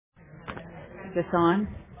this on?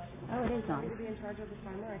 Oh, it is on. Would you be in charge of the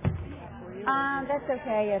timer? I can do that for you. That's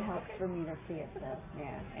okay. It helps for me to see it, so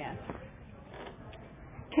yeah.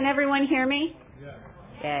 Can everyone hear me? Yeah.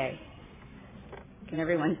 Yay. Can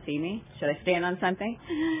everyone see me? Should I stand on something?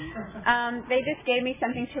 They just gave me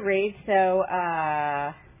something to read, so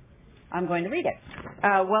I'm going to read it.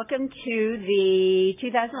 Welcome to the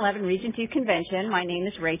 2011 Region 2 Convention. My name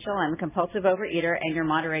is Rachel. I'm a compulsive overeater and your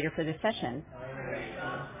moderator for this session.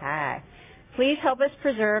 Hi. Please help us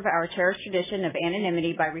preserve our cherished tradition of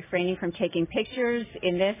anonymity by refraining from taking pictures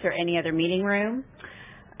in this or any other meeting room.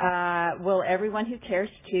 Will everyone who cares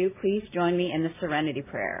to please join me in the serenity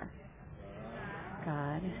prayer?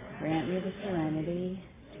 God, grant me the serenity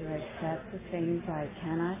to accept the things I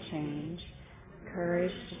cannot change,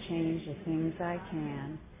 courage to change the things I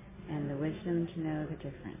can, and the wisdom to know the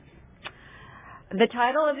difference. The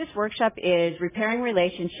title of this workshop is Repairing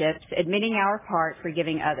Relationships, Admitting Our Part,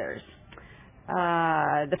 Forgiving Others.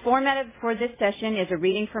 The format for this session is a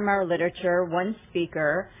reading from our literature, one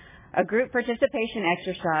speaker, a group participation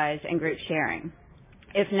exercise, and group sharing.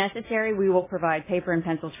 If necessary, we will provide paper and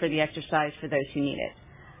pencils for the exercise for those who need it.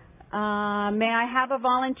 May I have a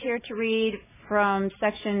volunteer to read from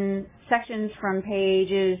sections from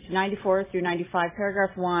pages 94 through 95,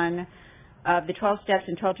 paragraph 1 of the 12 Steps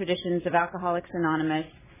and 12 Traditions of Alcoholics Anonymous,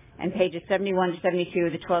 and pages 71 to 72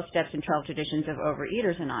 of the 12 Steps and 12 Traditions of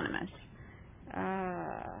Overeaters Anonymous.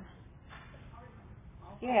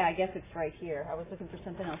 Yeah, I guess it's right here. I was looking for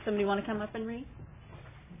something else. Somebody want to come up and read?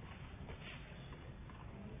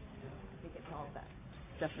 I think it's all that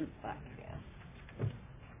stuff in the back, yeah.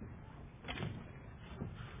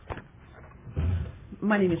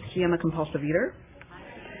 My name is Key. I'm a compulsive eater.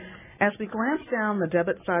 As we glance down the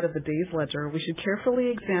debit side of the day's ledger, we should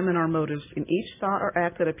carefully examine our motives in each thought or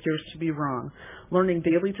act that appears to be wrong. Learning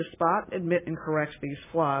daily to spot, admit, and correct these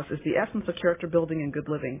flaws is the essence of character building and good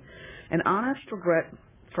living. An honest regret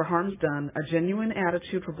for harms done, a genuine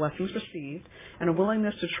attitude for blessings received, and a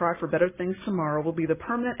willingness to try for better things tomorrow will be the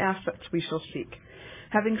permanent assets we shall seek.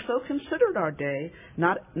 Having so considered our day,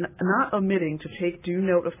 not omitting to take due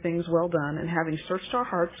note of things well done, and having searched our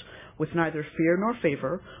hearts with neither fear nor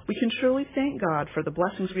favor, we can truly thank God for the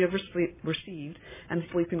blessings we have received and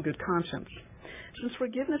sleep in good conscience. Since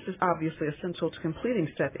forgiveness is obviously essential to completing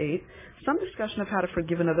Step 8, some discussion of how to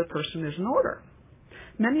forgive another person is in order.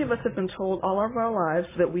 Many of us have been told all of our lives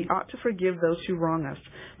that we ought to forgive those who wrong us,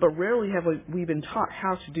 but rarely have we been taught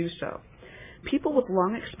how to do so. People with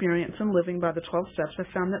long experience in living by the 12 steps have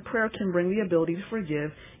found that prayer can bring the ability to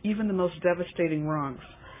forgive even the most devastating wrongs.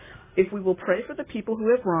 If we will pray for the people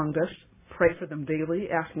who have wronged us, pray for them daily,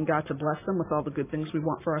 asking God to bless them with all the good things we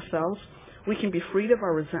want for ourselves, we can be freed of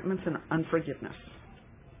our resentments and unforgiveness.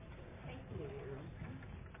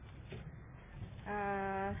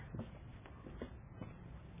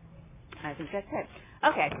 I think that's it.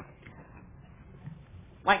 Okay.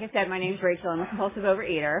 Like I said, my name's Rachel. I'm a compulsive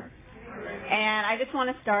overeater. And I just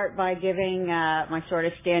want to start by giving my sort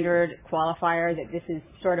of standard qualifier that this is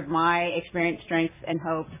sort of my experience, strength, and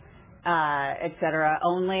hope, etc.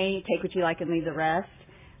 only. Take what you like and leave the rest.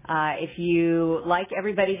 If you like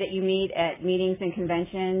everybody that you meet at meetings and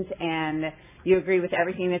conventions and you agree with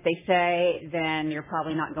everything that they say, then you're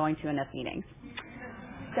probably not going to enough meetings.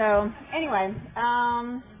 So anyway,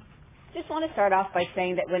 just want to start off by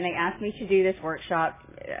saying that when they asked me to do this workshop,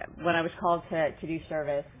 when I was called to do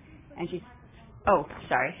service, and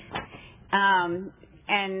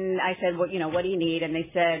and I said, well, what do you need? And they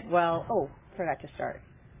said, forgot to start.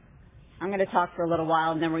 I'm going to talk for a little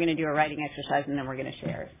while, and then we're going to do a writing exercise, and then we're going to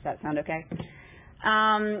share. Does that sound okay?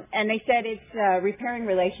 And they said it's repairing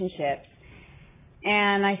relationships.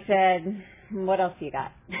 And I said, what else do you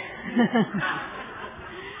got?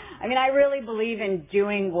 I mean, I really believe in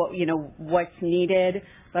doing what's needed,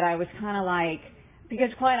 but I was kind of like,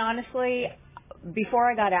 because quite honestly, before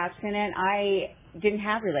I got abstinent, I didn't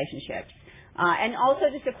have relationships. And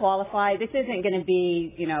also just to qualify, this isn't going to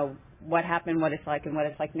be, what happened, what it's like, and what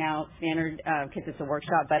it's like now, standard, because it's a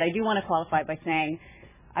workshop. But I do want to qualify by saying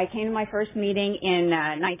I came to my first meeting in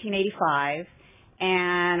 1985,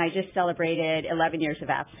 and I just celebrated 11 years of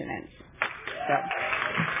abstinence. So,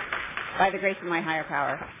 by the grace of my higher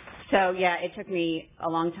power. So, yeah, it took me a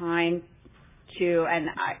long time and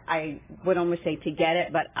I would almost say to get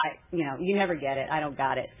it, but you never get it. I don't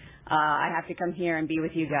got it. I have to come here and be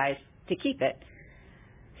with you guys to keep it.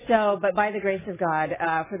 So, but by the grace of God,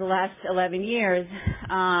 for the last 11 years,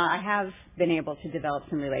 I have been able to develop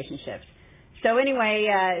some relationships. So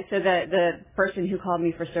anyway, so the person who called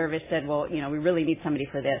me for service said, well, we really need somebody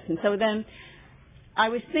for this. And so then I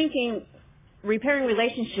was thinking, repairing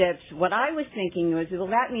relationships, what I was thinking was, well,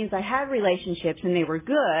 that means I had relationships and they were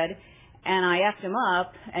good, and I effed them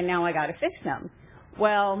up, and now I got to fix them.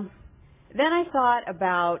 Well, then I thought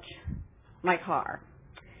about my car.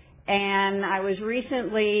 And I was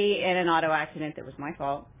recently in an auto accident that was my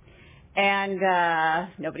fault. And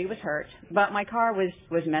nobody was hurt, but my car was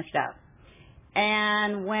messed up.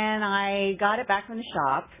 And when I got it back from the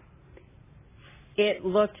shop, it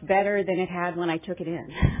looked better than it had when I took it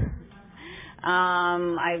in.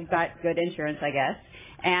 I've got good insurance, I guess.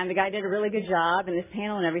 And the guy did a really good job, and this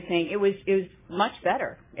panel and everything, it was much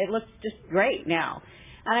better. It looks just great now.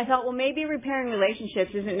 And I thought, well, maybe repairing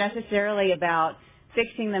relationships isn't necessarily about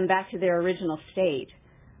fixing them back to their original state,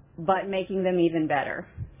 but making them even better.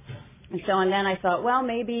 And then I thought, well,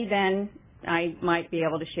 maybe then I might be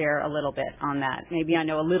able to share a little bit on that. Maybe I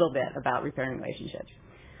know a little bit about repairing relationships.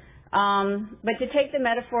 But to take the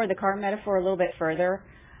metaphor, the car metaphor, a little bit further,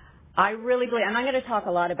 I really believe, and I'm going to talk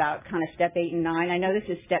a lot about kind of step 8 and 9. I know this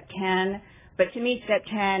is step 10, but to me step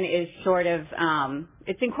 10 is sort of,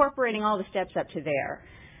 it's incorporating all the steps up to there.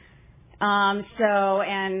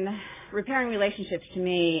 And repairing relationships to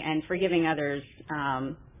me and forgiving others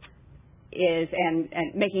and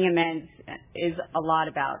making amends is a lot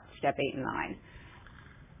about step 8 and 9.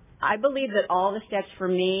 I believe that all the steps for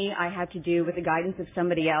me I had to do with the guidance of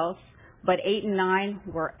somebody else, but 8 and 9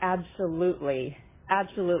 were absolutely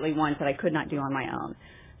ones that I could not do on my own.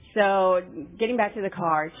 So getting back to the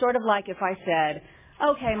car, it's sort of like if I said,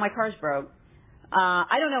 okay, my car's broke.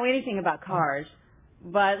 I don't know anything about cars,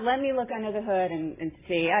 but let me look under the hood and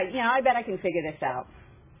see. I bet I can figure this out.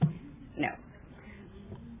 No.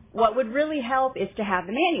 What would really help is to have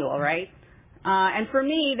the manual, right? And for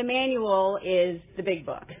me, the manual is the big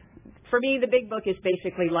book. For me, the big book is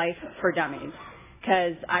basically Life for Dummies,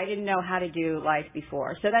 because I didn't know how to do life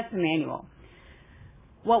before. So that's the manual.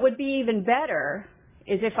 What would be even better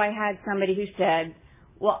is if I had somebody who said,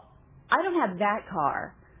 well, I don't have that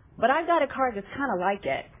car, but I've got a car that's kind of like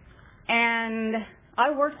it, and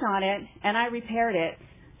I worked on it, and I repaired it,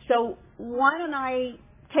 so why don't I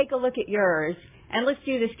take a look at yours, and let's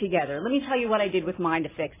do this together. Let me tell you what I did with mine to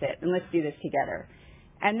fix it, and let's do this together.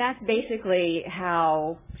 And that's basically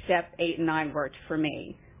how step 8 and 9 worked for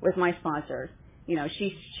me with my sponsor. You know,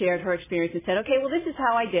 she shared her experience and said, okay, well, this is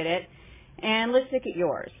how I did it, and let's look at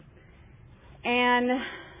yours. And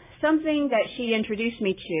something that she introduced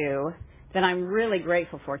me to that I'm really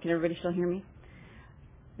grateful for, can everybody still hear me?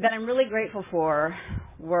 That I'm really grateful for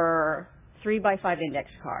were 3x5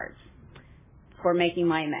 index cards for making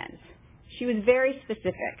my amends. She was very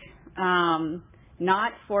specific,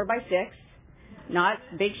 not 4x6, not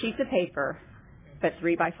big sheets of paper, but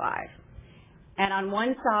 3x5. And on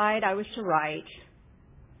one side, I was to write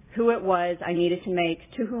who it was I needed to make,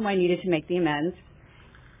 to whom I needed to make the amends,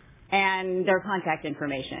 and their contact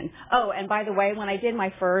information. Oh, and by the way, when I did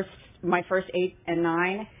my first 8 and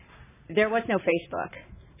 9, there was no Facebook.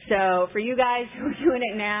 So for you guys who are doing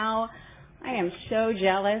it now, I am so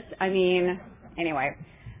jealous. I mean, anyway.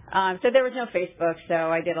 So there was no Facebook,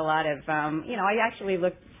 so I did a lot of, I actually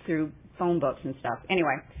looked through phone books and stuff.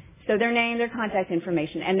 Anyway, so their name, their contact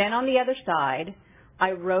information. And then on the other side,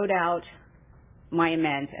 I wrote out my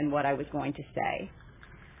amends and what I was going to say.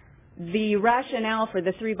 The rationale for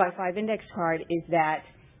the 3x5 index card is that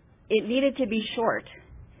it needed to be short.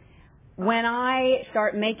 When I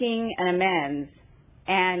start making an amends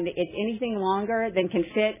and it's anything longer than can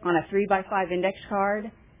fit on a 3x5 index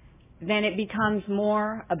card, then it becomes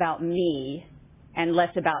more about me and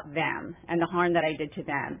less about them and the harm that I did to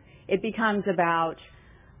them. It becomes about,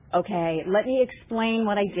 okay, let me explain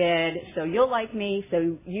what I did so you'll like me,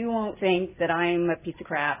 so you won't think that I'm a piece of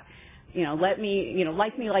crap. Let me,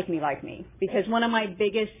 like me. Because one of my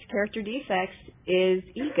biggest character defects is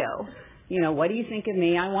ego. What do you think of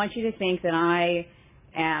me? I want you to think that I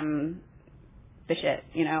am the shit.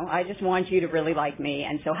 I just want you to really like me.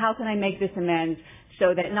 And so how can I make this amends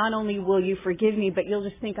so that not only will you forgive me, but you'll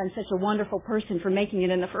just think I'm such a wonderful person for making it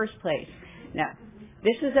in the first place? No.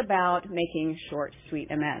 This is about making short, sweet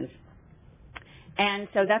amends. And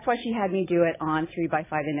so that's why she had me do it on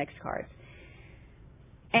 3x5 index cards.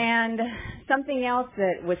 And something else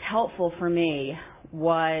that was helpful for me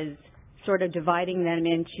was sort of dividing them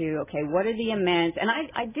into, okay, what are the amends? And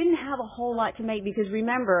I didn't have a whole lot to make because I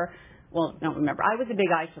was a big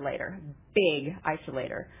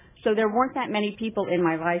isolator. So there weren't that many people in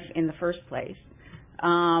my life in the first place.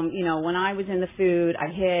 When I was in the food, I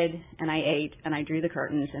hid and I ate and I drew the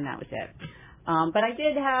curtains and that was it. But I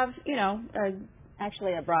did have,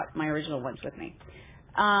 actually I brought my original ones with me.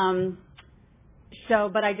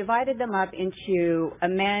 But I divided them up into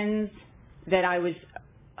amends that I was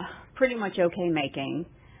pretty much okay making.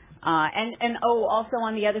 Also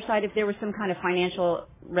on the other side, if there was some kind of financial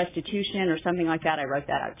restitution or something like that, I wrote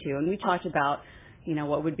that out too. And we talked about,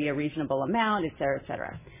 what would be a reasonable amount, et cetera, et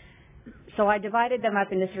cetera. So I divided them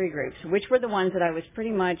up into 3 groups, which were the ones that I was pretty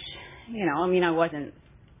much, I wasn't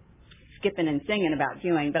skipping and singing about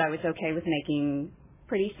doing, but I was okay with making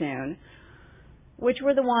pretty soon, which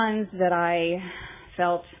were the ones that I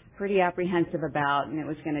felt pretty apprehensive about, and it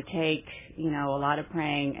was going to take, a lot of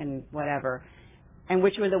praying and whatever, and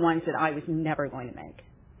which were the ones that I was never going to make.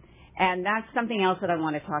 And that's something else that I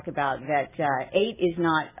want to talk about, that 8 is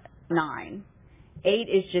not 9. 8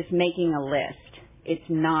 is just making a list. It's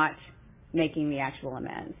not making the actual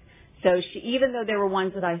amends. So even though there were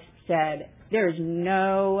ones that I said, there is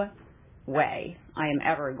no way I am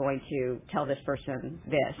ever going to tell this person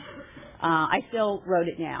this, I still wrote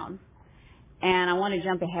it down. And I want to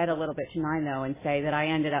jump ahead a little bit to 9, though, and say that I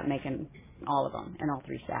ended up making all of them in all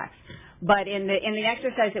 3 stacks. But in the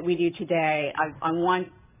exercise that we do today,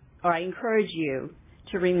 I encourage you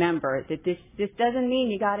to remember that this doesn't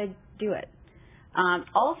mean you got to do it.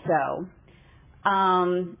 Also,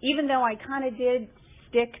 even though I kind of did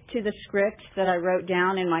stick to the script that I wrote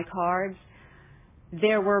down in my cards,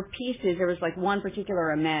 there were pieces. There was like one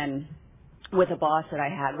particular amend with a boss that I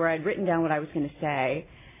had where I'd written down what I was going to say.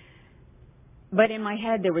 But in my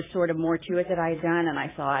head, there was sort of more to it that I had done, and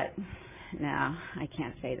I thought, no, I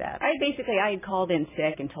can't say that. I had called in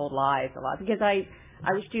sick and told lies a lot because I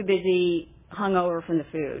was too busy hungover from the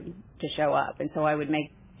food to show up, and so I would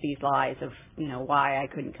make these lies of, why I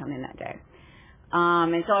couldn't come in that day.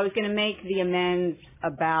 And so I was going to make the amends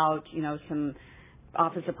about, some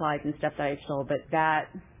office supplies and stuff that I stole, but that,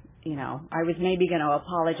 I was maybe going to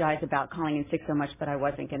apologize about calling in sick so much, but I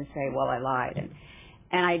wasn't going to say, well, I lied.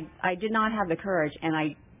 And I did not have the courage,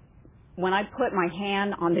 and when I put my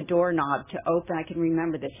hand on the doorknob to open, I can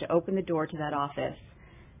remember this, to open the door to that office,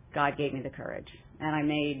 God gave me the courage. And I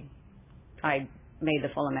made the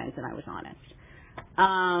full amends, and I was honest,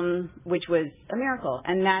 which was a miracle.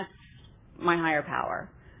 And that's my higher power.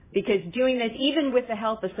 Because doing this, even with the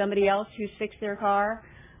help of somebody else who's fixed their car,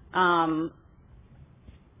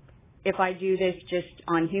 if I do this just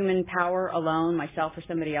on human power alone, myself or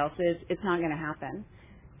somebody else's, it's not going to happen.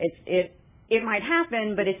 It might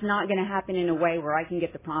happen, but it's not going to happen in a way where I can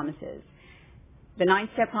get the promises. The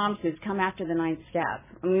 9-step promises come after the 9th step.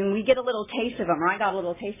 I mean, we get a little taste of them, or I got a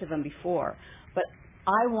little taste of them before. But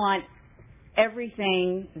I want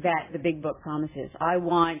everything that the big book promises. I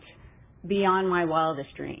want beyond my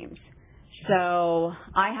wildest dreams. So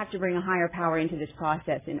I have to bring a higher power into this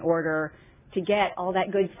process in order to get all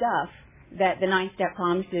that good stuff that the 9-step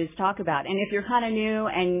promises talk about. And if you're kind of new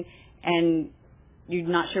and you're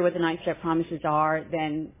not sure what the 9-step promises are,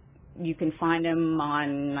 then you can find them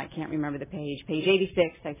on, I can't remember the page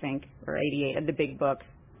 86, I think, or 88 of the big book.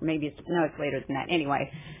 Maybe it's later than that. Anyway,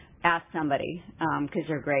 ask somebody, because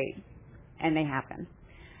they're great, and they happen.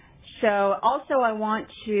 So also I want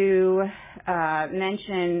to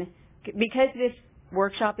mention, because this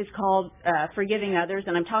workshop is called Forgiving Others,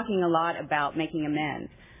 and I'm talking a lot about making amends.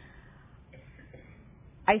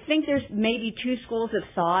 I think there's maybe 2 schools of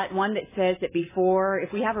thought. One that says that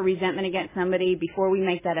if we have a resentment against somebody, before we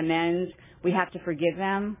make that amends, we have to forgive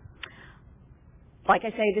them. Like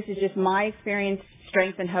I say, this is just my experience,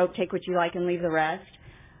 strength and hope, take what you like and leave the rest.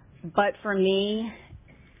 But for me,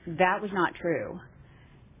 that was not true.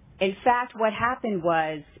 In fact, what happened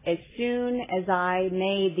was, as soon as I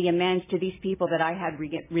made the amends to these people that I had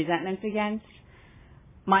resentments against,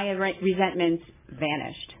 my resentments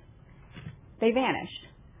vanished. They vanished.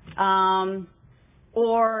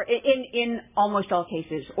 Or in almost all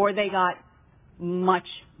cases, or they got much,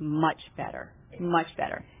 much better. Much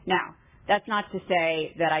better. Now, that's not to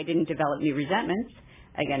say that I didn't develop new resentments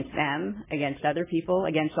against them, against other people,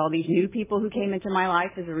 against all these new people who came into my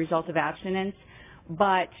life as a result of abstinence.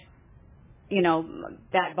 But,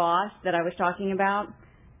 that boss that I was talking about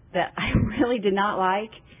that I really did not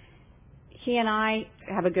like, he and I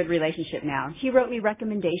have a good relationship now. He wrote me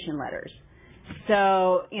recommendation letters.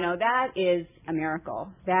 So, that is a miracle.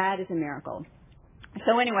 That is a miracle.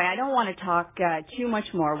 So anyway, I don't want to talk too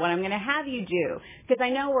much more. What I'm going to have you do, because I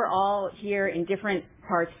know we're all here in different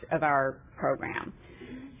parts of our program.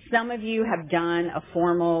 Some of you have done a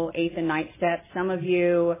formal 8th and 9th step. Some of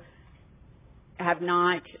you have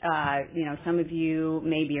not. Some of you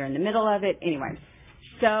maybe are in the middle of it. Anyway,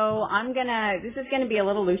 so this is going to be a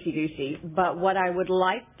little loosey-goosey, but what I would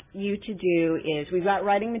like you to do is, we've got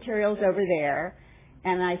writing materials over there,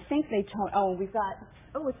 and I think they told,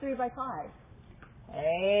 it's 3 by 5.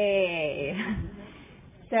 Hey.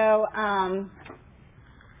 So,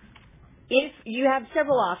 if you have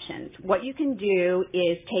several options, what you can do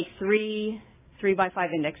is take three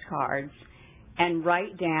 3x5 index cards and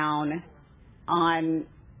write down on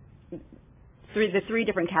the three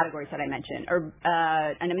different categories that I mentioned, or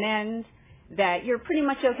an amend that you're pretty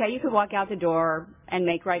much okay. You could walk out the door and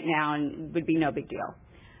make right now and it would be no big deal.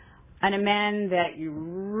 An amend that you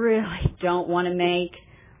really don't want to make,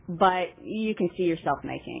 but you can see yourself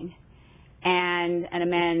making. And an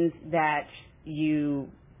amend that you,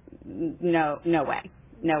 no way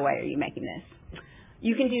are you making this.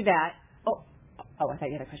 You can do that. Oh, I thought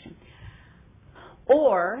you had a question.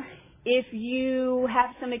 Or if you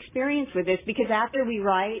have some experience with this, because after we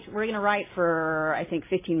write, we're going to write for, I think,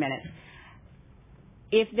 15 minutes.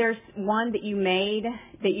 If there's one that you made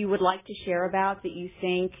that you would like to share about, that you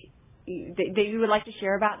think that you would like to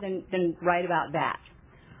share about, then write about that.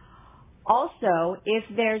 Also, if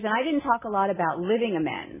there's, and I didn't talk a lot about living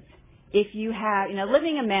amends. If you have,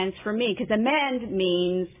 living amends for me, because amend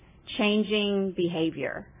means changing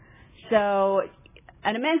behavior. So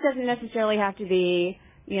an amend doesn't necessarily have to be,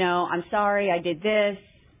 I'm sorry I did this,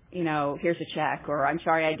 here's a check, or I'm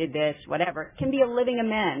sorry I did this, whatever. It can be a living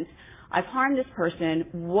amends. I've harmed this person.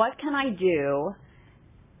 What can I do?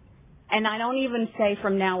 And I don't even say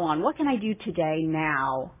from now on, what can I do today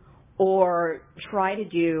now? Or try to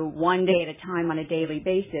do one day at a time on a daily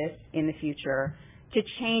basis in the future to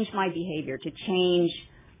change my behavior, to change,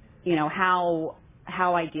 how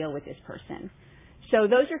I deal with this person. So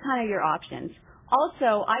those are kind of your options.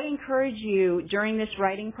 Also, I encourage you during this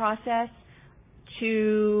writing process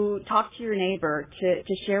to talk to your neighbor,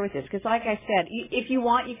 to share with this. Because like I said, if you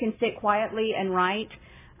want, you can sit quietly and write.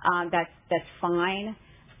 That's fine.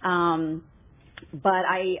 But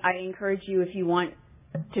I encourage you, if you want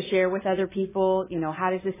to share with other people, how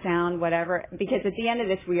does this sound, whatever. Because at the end of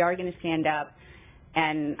this, we are going to stand up,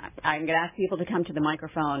 and I'm going to ask people to come to the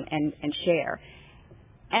microphone and share.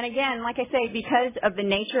 And again, like I say, because of the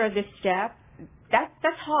nature of this step,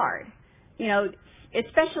 that's hard.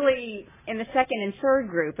 Especially in the second and third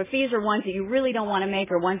group, if these are ones that you really don't want to make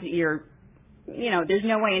or ones that you're, there's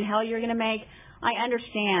no way in hell you're going to make, I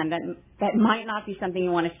understand that might not be something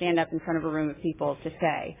you want to stand up in front of a room of people to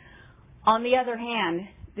say. On the other hand,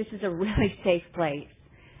 this is a really safe place.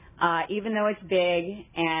 Even though it's big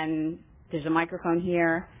and there's a microphone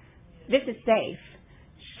here, this is safe.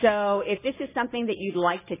 So if this is something that you'd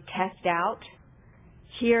like to test out,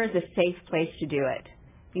 here's a safe place to do it.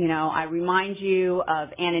 I remind you of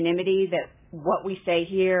anonymity, that what we say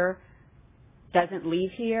here doesn't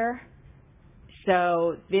leave here.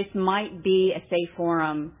 So this might be a safe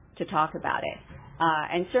forum to talk about it.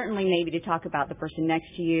 And certainly maybe to talk about the person next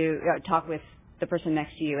to you, talk with the person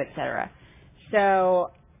next to you, et cetera.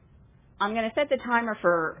 So I'm going to set the timer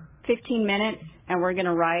for 15 minutes, and we're going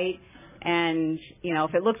to write. And,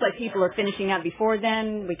 if it looks like people are finishing up before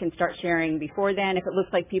then, we can start sharing before then. If it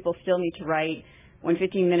looks like people still need to write when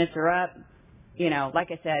 15 minutes are up,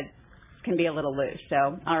 like I said, it can be a little loose.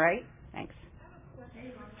 So, all right? Thanks.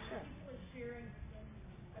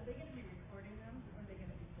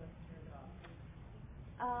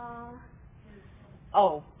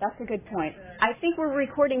 Oh, that's a good point. I think we're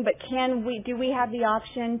recording, but do we have the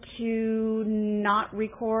option to not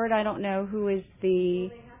record? I don't know who is the... Well,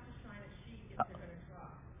 they have to sign a sheet if they're going to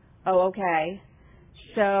talk. Oh, okay.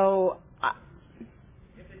 So...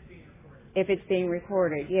 if it's being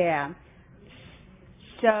recorded, yeah.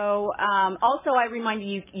 So, also I remind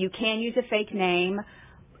you, you can use a fake name,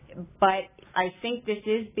 but I think this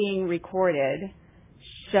is being recorded.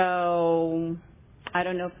 So, I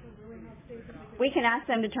don't know if we can ask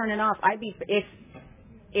them to turn it off.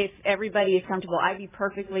 If everybody is comfortable, I'd be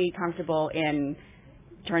perfectly comfortable in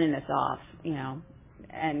turning this off,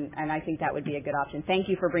 and I think that would be a good option. Thank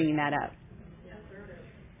you for bringing that up.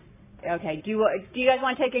 Okay. Do you guys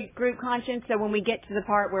want to take a group conscience? So when we get to the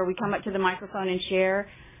part where we come up to the microphone and share,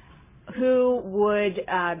 who would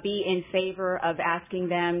be in favor of asking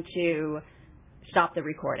them to stop the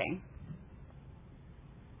recording?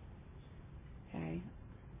 Okay.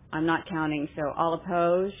 I'm not counting, so all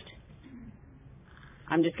opposed.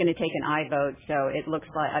 I'm just going to take an I vote, so it looks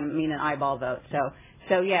like, an eyeball vote.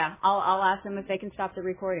 So yeah, I'll ask them if they can stop the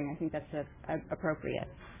recording. I think that's appropriate.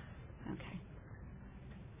 Okay.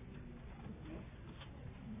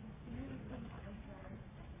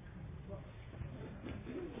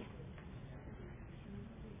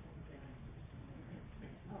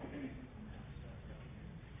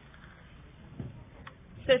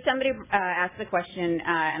 So somebody asked the question,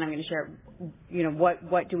 and I'm going to share,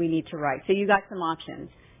 what do we need to write? So you got some options.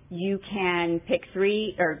 You can take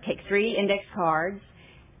three index cards.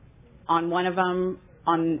 On one of them,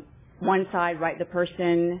 on one side, write the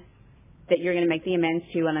person that you're going to make the amends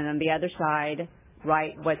to, and then on the other side,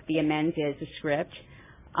 write what the amends is, the script,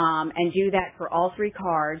 and do that for all 3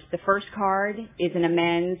 cards. The first card is an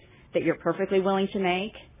amends that you're perfectly willing to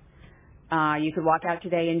make. You could walk out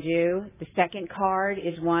today and do. The second card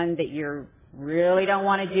is one that you really don't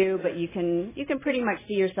want to do, but you can pretty much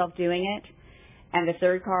see yourself doing it. And the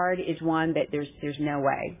third card is one that there's no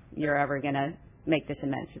way you're ever going to make this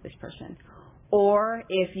amends to this person. Or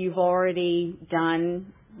if you've already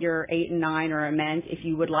done your 8 and 9 or amends, if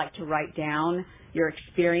you would like to write down your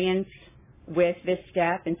experience with this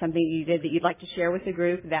step and something you did that you'd like to share with the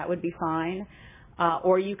group, that would be fine.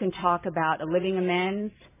 Or you can talk about a living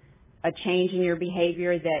amends, a change in your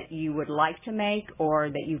behavior that you would like to make or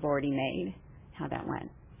that you've already made, how that went.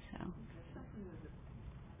 So.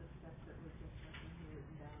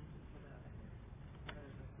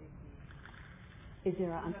 Is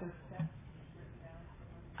there an answer? Yeah.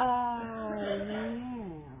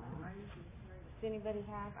 Does anybody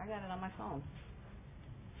have? I got it on my phone.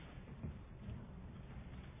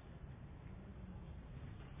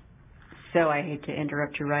 So I hate to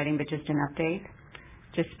interrupt your writing, but just an update.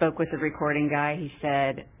 Just spoke with the recording guy. He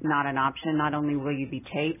said, not an option. Not only will you be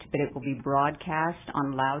taped, but it will be broadcast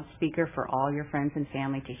on loudspeaker for all your friends and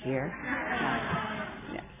family to hear.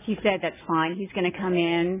 He said that's fine. He's going to come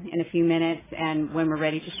in a few minutes, and when we're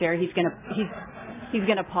ready to share, he's going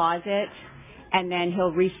to pause it, and then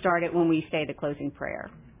he'll restart it when we say the closing prayer.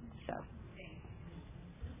 So.